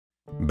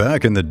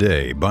Back in the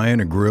day, buying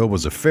a grill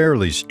was a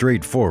fairly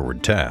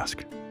straightforward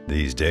task.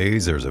 These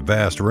days, there's a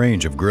vast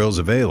range of grills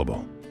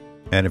available.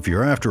 And if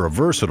you're after a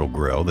versatile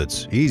grill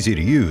that's easy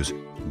to use,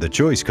 the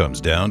choice comes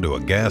down to a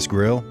gas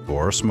grill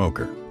or a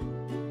smoker.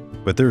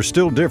 But there are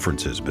still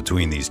differences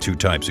between these two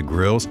types of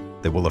grills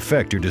that will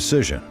affect your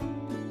decision.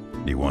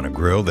 Do you want a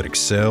grill that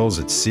excels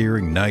at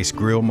searing nice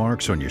grill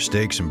marks on your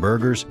steaks and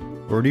burgers,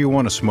 or do you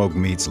want to smoke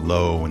meats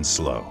low and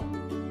slow?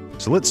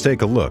 So let's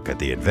take a look at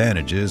the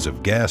advantages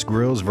of gas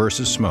grills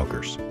versus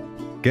smokers.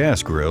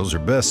 Gas grills are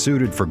best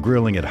suited for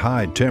grilling at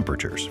high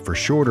temperatures for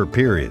shorter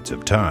periods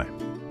of time.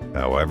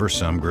 However,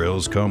 some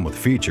grills come with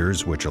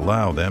features which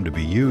allow them to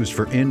be used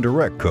for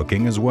indirect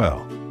cooking as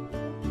well.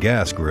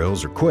 Gas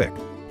grills are quick,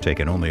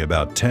 taking only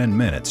about 10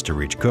 minutes to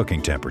reach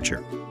cooking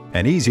temperature,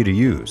 and easy to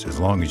use as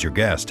long as your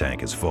gas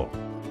tank is full.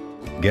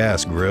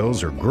 Gas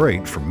grills are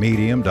great for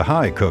medium to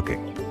high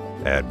cooking.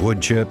 Add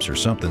wood chips or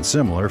something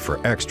similar for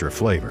extra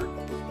flavor.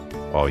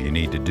 All you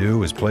need to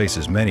do is place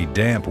as many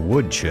damp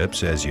wood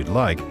chips as you'd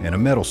like in a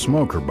metal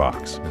smoker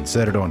box and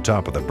set it on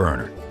top of the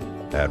burner.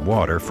 Add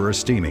water for a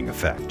steaming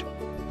effect.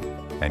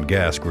 And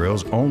gas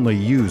grills only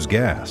use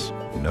gas,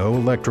 no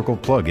electrical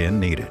plug-in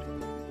needed.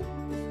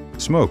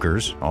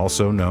 Smokers,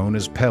 also known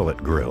as pellet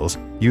grills,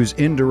 use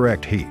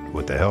indirect heat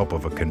with the help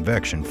of a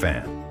convection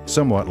fan,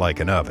 somewhat like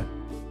an oven.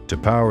 To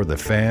power the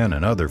fan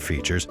and other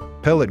features,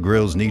 pellet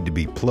grills need to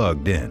be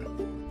plugged in.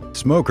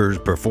 Smokers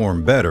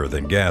perform better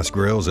than gas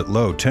grills at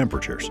low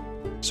temperatures,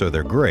 so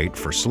they're great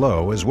for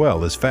slow as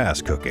well as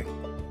fast cooking.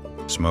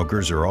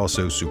 Smokers are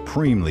also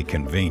supremely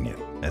convenient,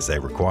 as they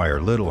require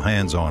little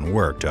hands-on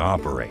work to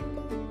operate.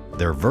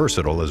 They're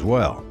versatile as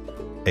well,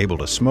 able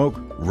to smoke,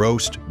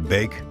 roast,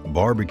 bake,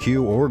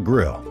 barbecue, or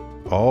grill,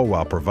 all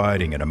while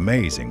providing an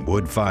amazing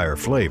wood fire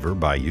flavor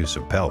by use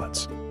of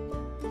pellets.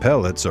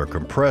 Pellets are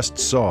compressed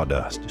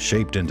sawdust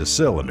shaped into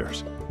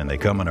cylinders, and they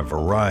come in a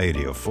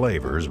variety of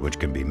flavors which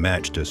can be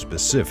matched to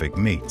specific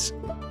meats.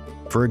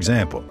 For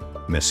example,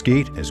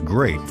 mesquite is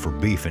great for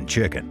beef and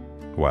chicken,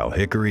 while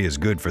hickory is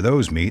good for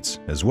those meats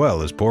as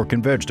well as pork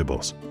and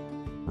vegetables.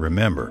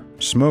 Remember,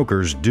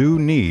 smokers do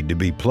need to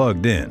be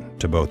plugged in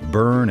to both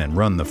burn and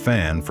run the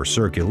fan for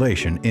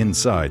circulation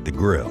inside the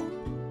grill.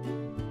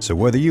 So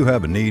whether you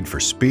have a need for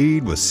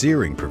speed with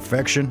searing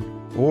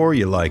perfection, or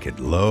you like it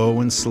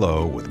low and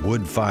slow with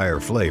wood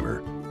fire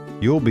flavor,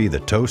 you'll be the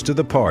toast of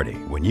the party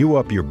when you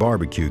up your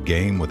barbecue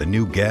game with a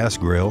new gas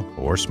grill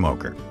or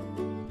smoker.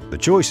 The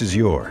choice is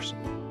yours.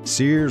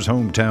 Sears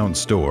Hometown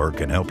Store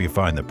can help you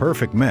find the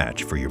perfect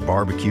match for your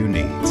barbecue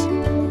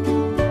needs.